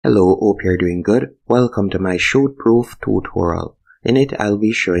Hello, hope you're doing good. Welcome to my Shootproof tutorial. In it, I'll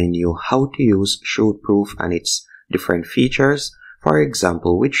be showing you how to use Shootproof and its different features. For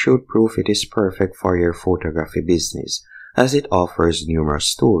example, with Shootproof, it is perfect for your photography business as it offers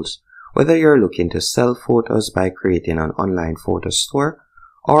numerous tools. Whether you're looking to sell photos by creating an online photo store,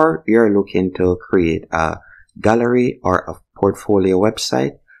 or you're looking to create a gallery or a portfolio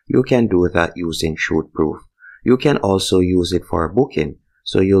website, you can do that using Shootproof. You can also use it for booking.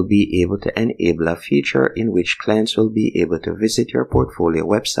 So you'll be able to enable a feature in which clients will be able to visit your portfolio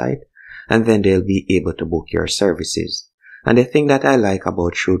website and then they'll be able to book your services. And the thing that I like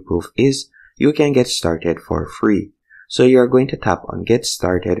about Shootproof is you can get started for free. So you're going to tap on Get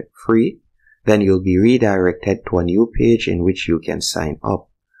Started Free. Then you'll be redirected to a new page in which you can sign up.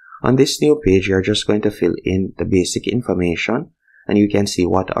 On this new page, you're just going to fill in the basic information and you can see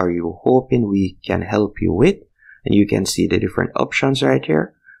what are you hoping we can help you with. And you can see the different options right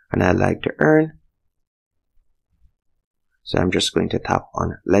here. And I like to earn. So I'm just going to tap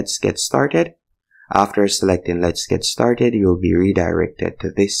on Let's Get Started. After selecting Let's Get Started, you'll be redirected to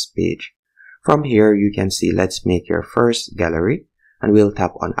this page. From here, you can see Let's Make Your First Gallery. And we'll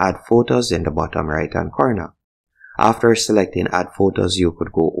tap on Add Photos in the bottom right hand corner. After selecting Add Photos, you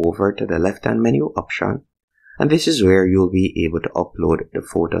could go over to the left hand menu option. And this is where you'll be able to upload the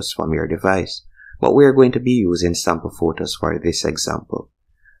photos from your device. But we're going to be using sample photos for this example.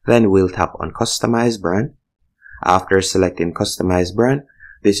 Then we'll tap on Customize Brand. After selecting Customize Brand,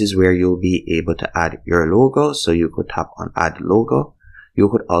 this is where you'll be able to add your logo. So you could tap on Add Logo. You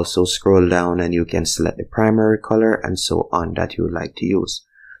could also scroll down and you can select the primary color and so on that you would like to use.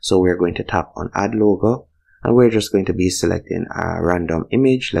 So we're going to tap on Add Logo and we're just going to be selecting a random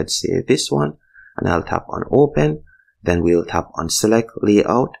image. Let's say this one, and I'll tap on Open. Then we'll tap on Select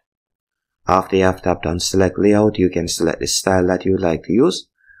Layout. After you have tapped on Select Layout, you can select the style that you would like to use.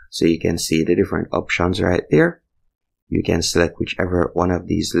 So you can see the different options right there. You can select whichever one of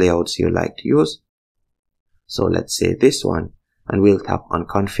these layouts you like to use. So let's say this one. And we'll tap on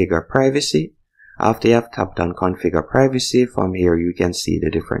Configure Privacy. After you have tapped on Configure Privacy, from here you can see the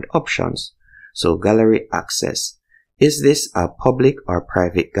different options. So Gallery Access. Is this a public or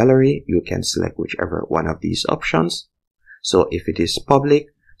private gallery? You can select whichever one of these options. So if it is public,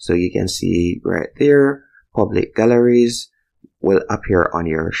 so you can see right there, public galleries will appear on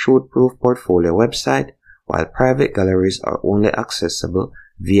your Shootproof portfolio website, while private galleries are only accessible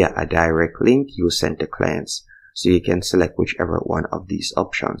via a direct link you send to clients. So you can select whichever one of these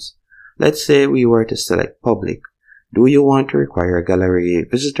options. Let's say we were to select public. Do you want to require gallery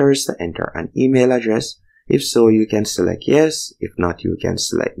visitors to enter an email address? If so, you can select yes. If not, you can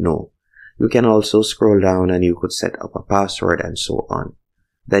select no. You can also scroll down and you could set up a password and so on.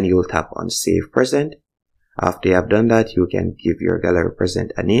 Then you'll tap on Save Present. After you have done that, you can give your gallery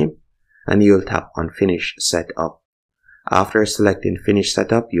present a name and you'll tap on Finish Setup. After selecting Finish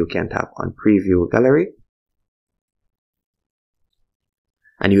Setup, you can tap on Preview Gallery.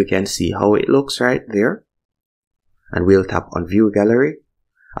 And you can see how it looks right there. And we'll tap on View Gallery.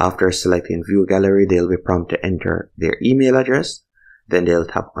 After selecting View Gallery, they'll be prompted to enter their email address. Then they'll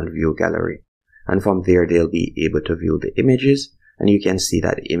tap on View Gallery. And from there, they'll be able to view the images. And you can see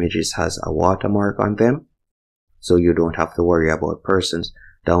that the images has a watermark on them. So you don't have to worry about persons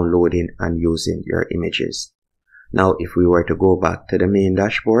downloading and using your images. Now, if we were to go back to the main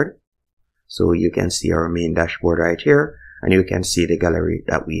dashboard, so you can see our main dashboard right here, and you can see the gallery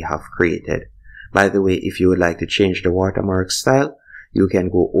that we have created. By the way, if you would like to change the watermark style, you can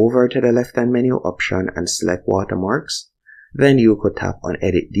go over to the left-hand menu option and select watermarks. Then you could tap on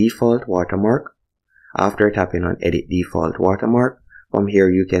Edit Default Watermark. After tapping on Edit Default Watermark, from here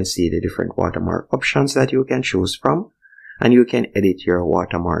you can see the different watermark options that you can choose from, and you can edit your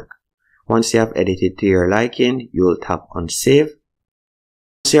watermark. Once you have edited to your liking, you'll tap on Save.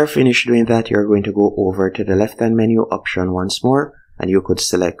 Once you're finished doing that, you're going to go over to the left-hand menu option once more, and you could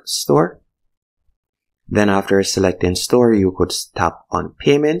select Store. Then after selecting Store, you could tap on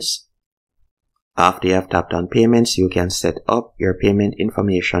Payments. After you have tapped on Payments, you can set up your payment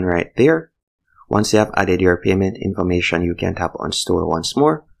information right there. Once you have added your payment information, you can tap on Store once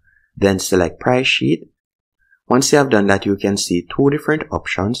more. Then select Price Sheet. Once you have done that, you can see two different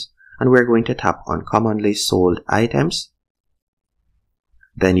options. And we're going to tap on Commonly Sold Items.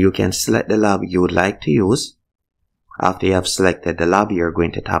 Then you can select the lab you would like to use. After you have selected the lab, you're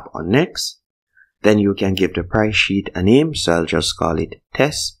going to tap on Next. Then you can give the price sheet a name. So I'll just call it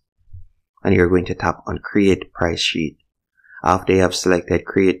Test. And you're going to tap on Create Price Sheet. After you have selected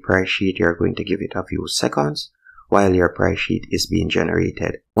Create Price Sheet, you're going to give it a few seconds while your price sheet is being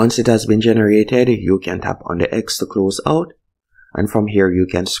generated. Once it has been generated, you can tap on the X to close out. And from here, you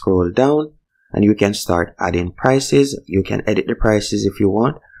can scroll down and you can start adding prices. You can edit the prices if you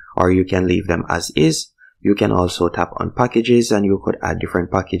want, or you can leave them as is. You can also tap on packages and you could add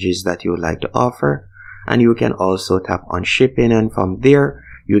different packages that you would like to offer. And you can also tap on shipping, and from there,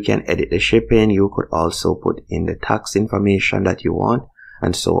 you can edit the shipping. You could also put in the tax information that you want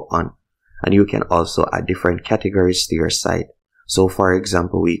and so on. And you can also add different categories to your site. So for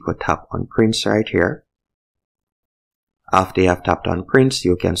example, we could tap on prints right here. After you have tapped on prints,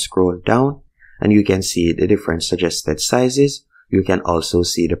 you can scroll down and you can see the different suggested sizes. You can also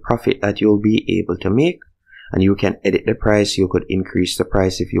see the profit that you'll be able to make, and you can edit the price. You could increase the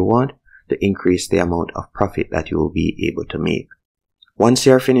price if you want to increase the amount of profit that you will be able to make. Once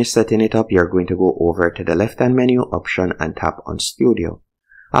you're finished setting it up, you're going to go over to the left-hand menu option and tap on Studio.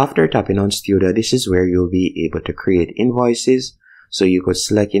 After tapping on Studio, this is where you'll be able to create invoices. So you could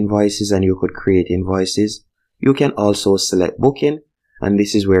select invoices and you could create invoices. You can also select booking, and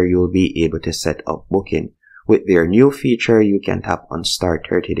this is where you'll be able to set up booking. With their new feature, you can tap on Start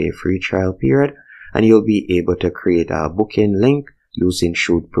 30-day free trial period, and you'll be able to create a booking link using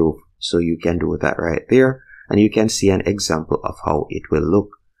Shootproof. So you can do that right there, and you can see an example of how it will look.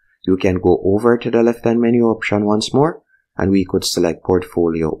 You can go over to the left-hand menu option once more, and we could select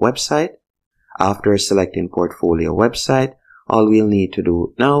Portfolio Website. After selecting Portfolio Website, all we'll need to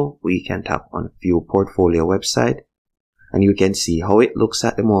do now, we can tap on View Portfolio Website, and you can see how it looks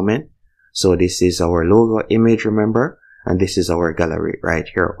at the moment. So this is our logo image, remember, and this is our gallery right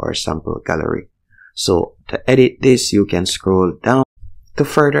here, our sample gallery. So to edit this, you can scroll down. To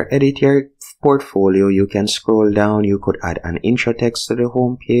further edit your portfolio, you can scroll down. You could add an intro text to the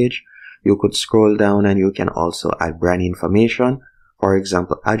home page. You could scroll down and you can also add brand information, for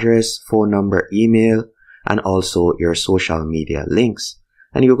example, address, phone number, email, and also your social media links.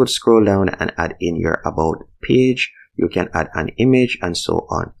 And you could scroll down and add in your about page. You can add an image and so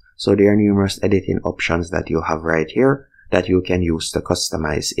on. So there are numerous editing options that you have right here that you can use to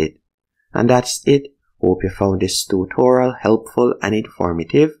customize it. And that's it. Hope you found this tutorial helpful and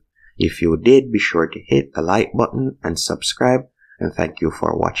informative. If you did, be sure to hit the like button and subscribe, and thank you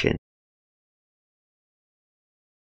for watching.